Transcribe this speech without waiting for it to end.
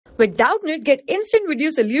With Doubtnut, get instant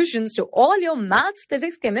video solutions to all your maths,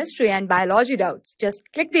 physics, chemistry, and biology doubts. Just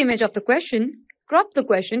click the image of the question, crop the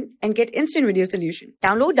question, and get instant video solution.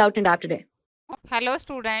 Download Doubtnut app today. Hello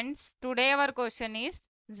students, today our question is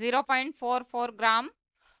 0.44 gram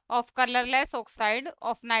of colorless oxide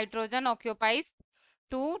of nitrogen occupies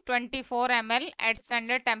 224 ml at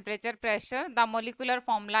standard temperature pressure. The molecular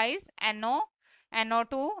formula is NO,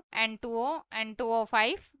 NO2, N2O,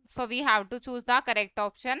 N2O5. So we have to choose the correct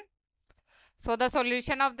option. So the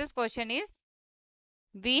solution of this question is,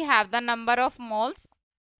 we have the number of moles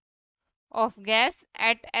of gas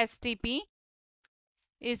at STP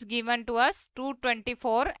is given to us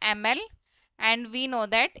 224 ml, and we know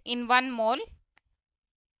that in 1 mole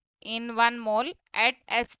at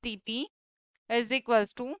STP is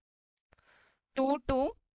equals to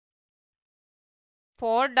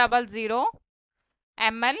 22400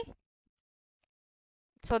 ml.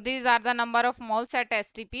 So these are the number of moles at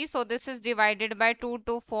STP. So this is divided by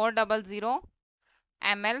 22400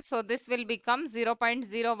 ml. So this will become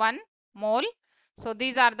 0.01 mole. So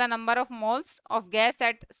these are the number of moles of gas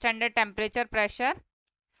at standard temperature pressure,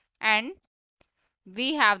 and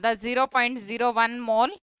we have the 0.01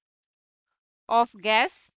 mole of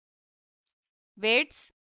gas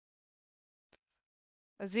weights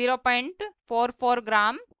 0.44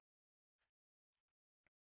 gram.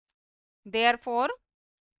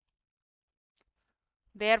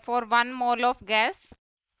 Therefore 1 mole of gas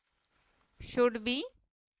should be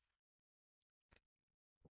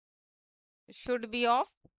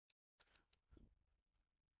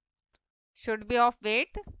of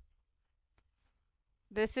weight.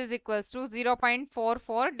 This is equals to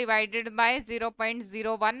 0.44 divided by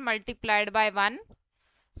 0.01 multiplied by 1.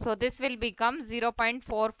 So this will become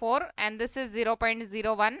 0.44, and this is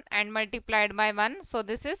 0.01 and multiplied by 1. So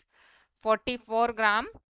this is 44 gram,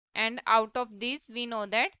 and out of these we know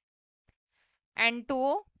that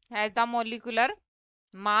N2O has the molecular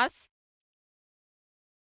mass.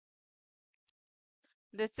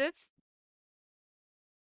 This is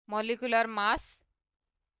molecular mass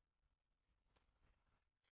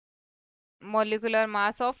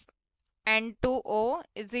of N2O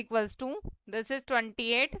is equals to, this is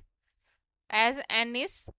 28 as N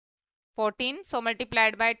is 14, so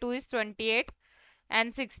multiplied by 2 is 28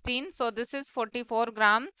 and 16, so this is 44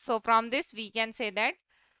 gram. So from this we can say that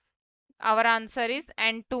our answer is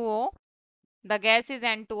N2O. The gas is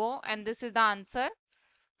N2O, and this is the answer.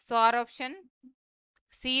 So our option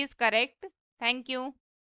C is correct. Thank you.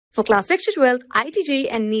 For class 6 to 12, IIT JEE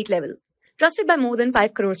and NEET level. Trusted by more than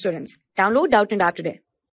 5 crore students. Download Doubtnut app today.